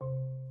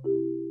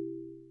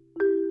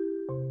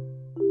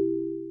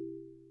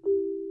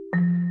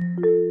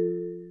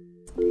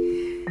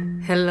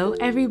Hello,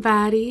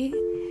 everybody.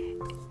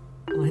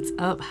 What's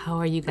up? How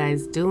are you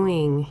guys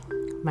doing?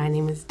 My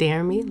name is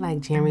Jeremy, like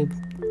Jeremy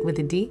with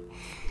a D,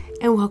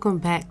 and welcome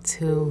back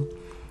to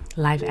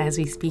Life as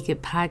We Speak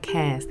It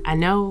podcast. I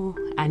know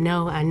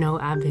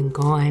I've been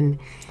gone,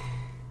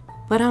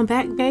 but I'm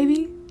back,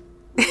 baby.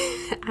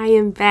 I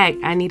am back.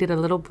 I needed a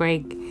little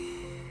break.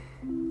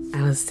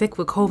 I was sick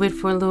with COVID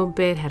for a little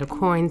bit, had a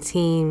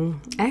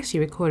quarantine. I actually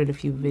recorded a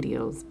few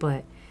videos,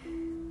 but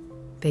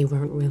they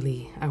weren't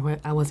really,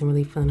 I wasn't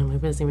really feeling them.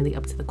 It wasn't really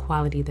up to the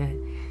quality that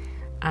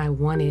I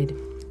wanted.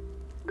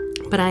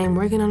 But I am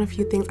working on a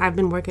few things. I've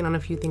been working on a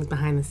few things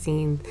behind the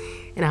scenes,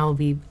 and I will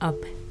be up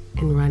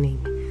and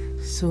running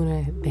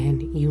sooner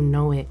than you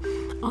know it.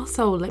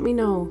 Also, let me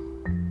know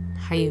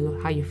how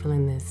you're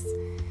feeling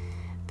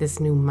this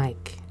new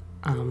mic.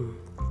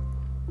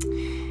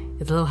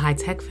 It's a little high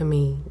tech for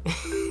me.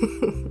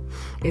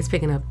 It's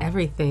picking up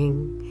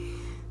everything.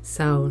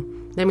 So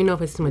let me know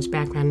if it's too much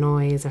background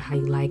noise or how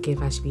you like it.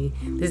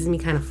 This is me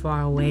kind of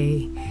far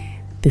away.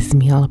 This is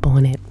me all up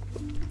on it.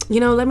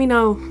 Let me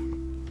know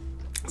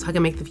so I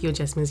can make the few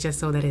adjustments just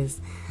so that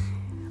it's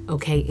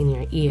okay in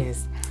your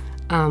ears.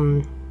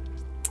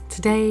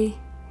 Today,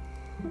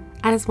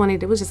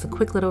 it was just a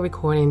quick little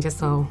recording just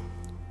so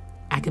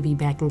I could be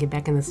back and get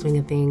back in the swing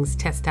of things,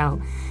 test out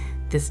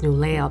this new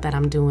layout that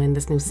I'm doing,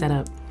 this new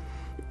setup.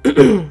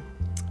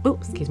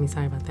 Oops, excuse me,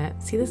 sorry about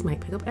that. See, this might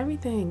pick up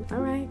everything. All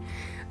right.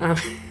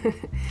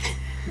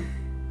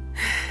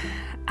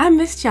 I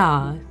missed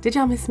y'all. Did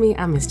y'all miss me?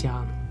 I missed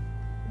y'all.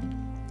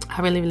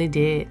 I really, really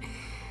did.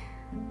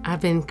 I've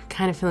been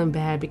kind of feeling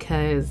bad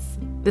because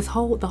the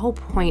whole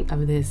point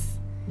of this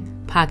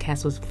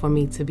podcast was for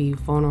me to be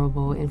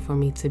vulnerable and for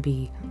me to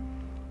be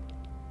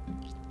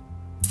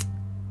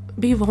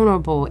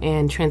vulnerable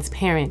and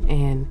transparent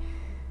and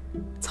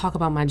talk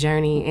about my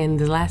journey. And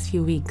the last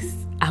few weeks,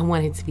 I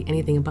wanted to be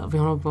anything but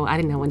vulnerable. I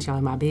did not want y'all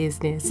in my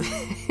business.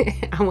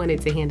 I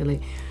wanted to handle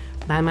it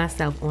by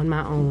myself on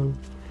my own.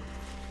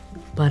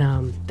 But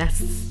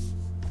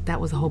that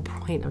was the whole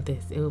point of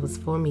this. It was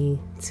for me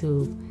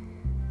to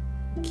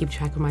keep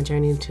track of my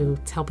journey and to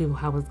tell people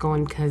how it's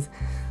going, because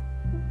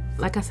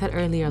like I said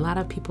earlier, a lot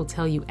of people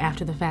tell you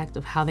after the fact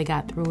of how they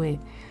got through it,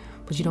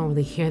 but you don't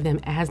really hear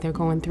them as they're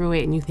going through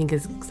it, and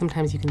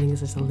sometimes you can think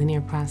it's just a linear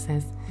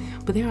process.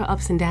 But there are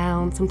ups and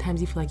downs.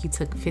 Sometimes you feel like you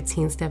took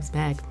 15 steps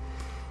back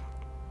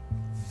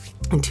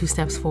and 2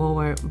 steps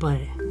forward, but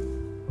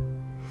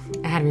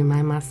I had to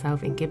remind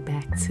myself and get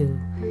back to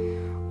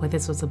what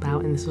this was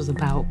about, and this was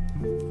about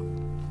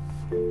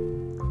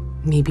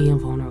me being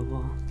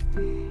vulnerable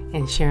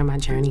and sharing my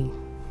journey.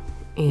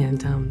 And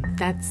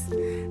that's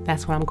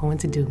what I'm going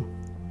to do.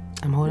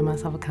 I'm holding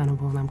myself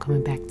accountable, and I'm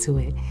coming back to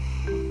it.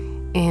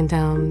 And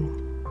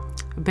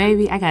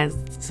baby, I got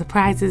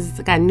surprises.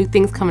 I got new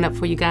things coming up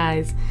for you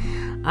guys.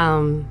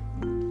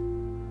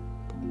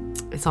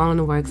 It's all in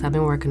the works. I've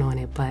been working on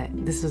it, but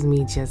this was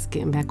me just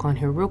getting back on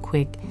here real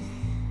quick.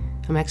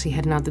 I'm actually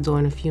heading out the door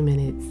in a few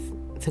minutes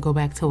to go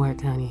back to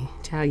work, honey.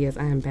 Child, yes,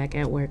 I am back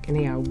at work, and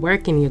they are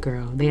working you,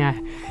 girl. They're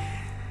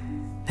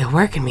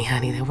working me,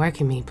 honey. They're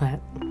working me,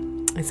 but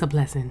it's a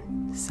blessing.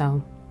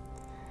 So,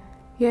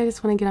 yeah, I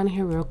just want to get on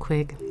here real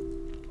quick.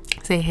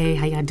 Say, hey,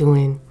 how y'all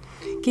doing?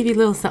 Give you a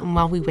little something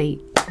while we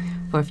wait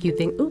for a few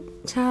things.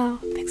 Oop, child,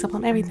 picks up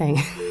on everything.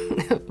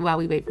 While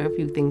we wait for a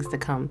few things to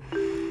come.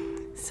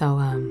 So,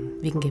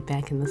 we can get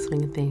back in the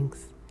swing of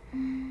things.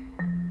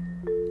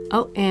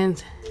 Oh,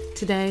 and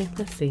today,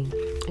 let's see.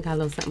 I got a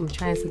little something. I'm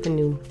trying something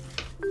new.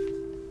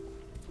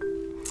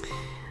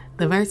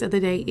 The verse of the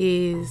day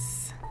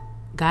is,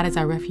 God is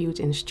our refuge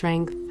and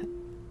strength,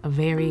 a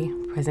very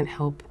present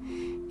help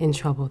in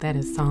trouble. That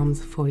is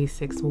Psalms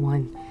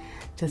 46:1.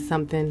 Just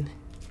something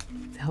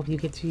to help you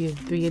get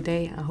through your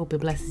day. I hope it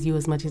blesses you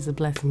as much as it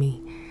blessed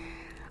me.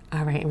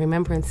 All right, and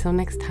remember, until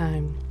next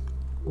time,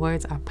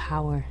 words are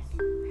power.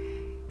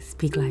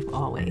 Speak life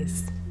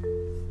always.